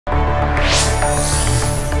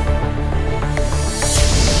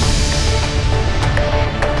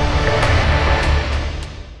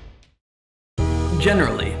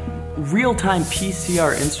Generally, real-time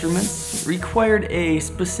PCR instruments required a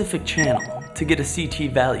specific channel to get a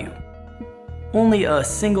CT value. Only a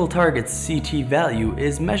single target's CT value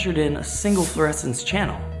is measured in a single fluorescence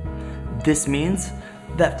channel. This means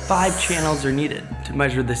that 5 channels are needed to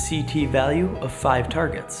measure the CT value of 5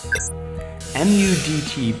 targets.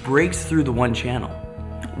 MuDT breaks through the one channel,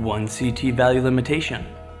 one CT value limitation.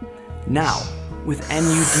 Now, with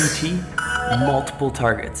MuDT, multiple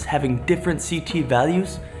targets having different CT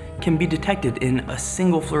values can be detected in a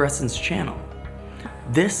single fluorescence channel.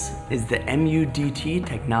 This is the MuDT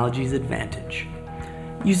technology's advantage.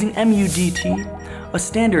 Using MuDT, a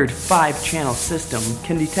standard 5-channel system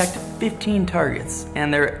can detect 15 targets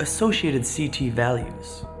and their associated CT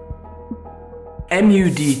values.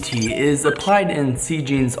 MuDT is applied in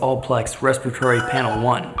Seegene's all-plex respiratory panel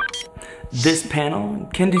 1. This panel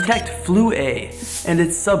can detect flu A and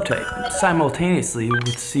its subtype simultaneously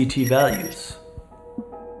with CT values.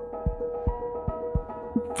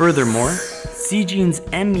 Furthermore, Seegene's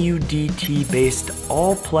MuDT-based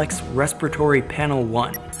all-plex respiratory panel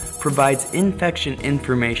 1 provides infection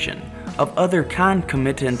information of other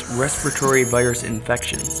concomitant respiratory virus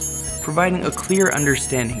infections, providing a clear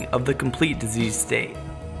understanding of the complete disease state.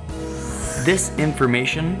 This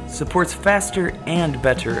information supports faster and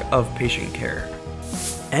better of patient care.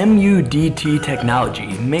 MuDT technology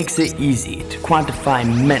makes it easy to quantify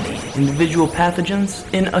many individual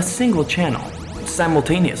pathogens in a single channel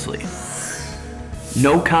simultaneously.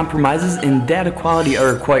 No compromises in data quality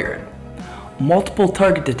are required. Multiple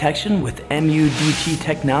target detection with MuDT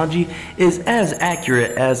technology is as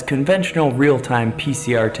accurate as conventional real-time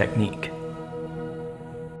PCR technique.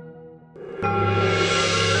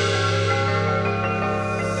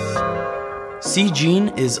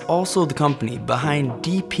 Seegene is also the company behind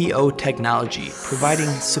DPO technology, providing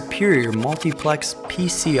superior multiplex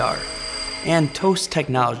PCR and toast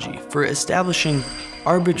technology for establishing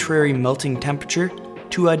arbitrary melting temperature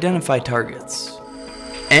to identify targets.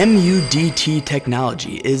 MuDT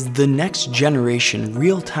technology is the next generation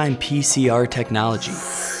real-time PCR technology.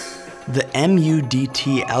 The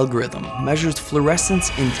MuDT algorithm measures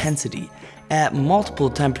fluorescence intensity at multiple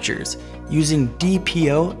temperatures using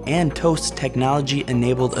DPO and toast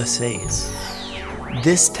technology-enabled assays.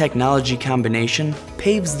 This technology combination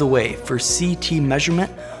paves the way for CT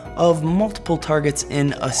measurement of multiple targets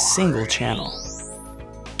in a single channel.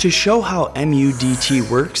 To show how MuDT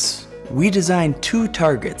works, we designed 2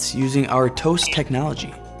 targets using our toast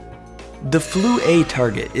technology. The flu A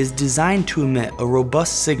target is designed to emit a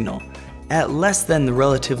robust signal at less than the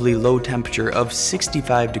relatively low temperature of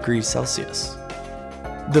 65 degrees Celsius.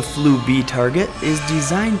 The flu B target is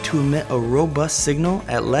designed to emit a robust signal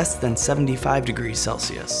at less than 75 degrees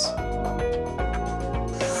Celsius.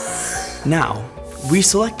 Now, we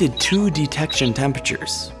selected 2 detection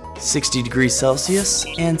temperatures, 60 degrees Celsius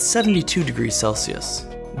and 72 degrees Celsius.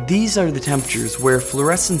 These are the temperatures where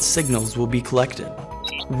fluorescence signals will be collected.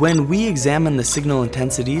 When we examine the signal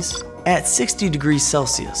intensities at 60 degrees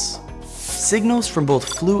Celsius, signals from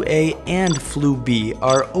both flu A and flu B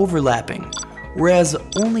are overlapping, whereas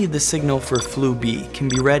only the signal for flu B can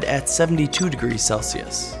be read at 72 degrees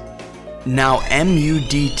Celsius. Now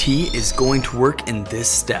MuDT is going to work in this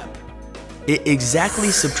step. It exactly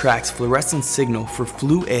subtracts fluorescence signal for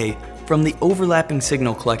flu A from the overlapping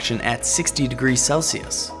signal collection at 60 degrees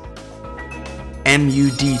Celsius.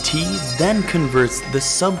 MuDT then converts the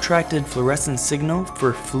subtracted fluorescence signal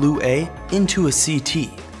for flu A into a CT.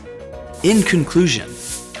 In conclusion,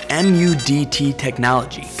 MuDT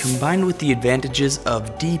technology, combined with the advantages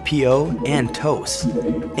of DPO and toast,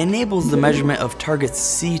 enables the measurement of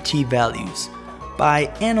targets' CT values by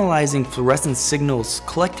analyzing fluorescence signals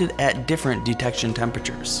collected at different detection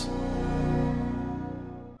temperatures.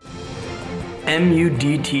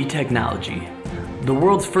 MuDT technology, the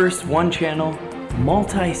world's first one-channel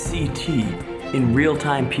multi-CT in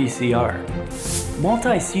real-time PCR.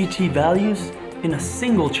 Multi-CT values in a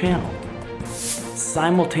single channel.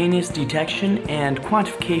 Simultaneous detection and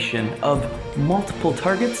quantification of multiple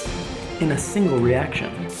targets in a single reaction.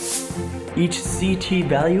 Each CT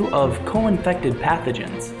value of co-infected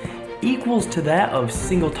pathogens equals to that of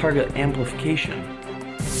single target amplification,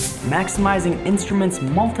 maximizing instruments'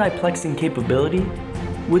 multiplexing capability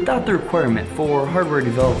without the requirement for hardware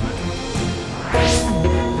development.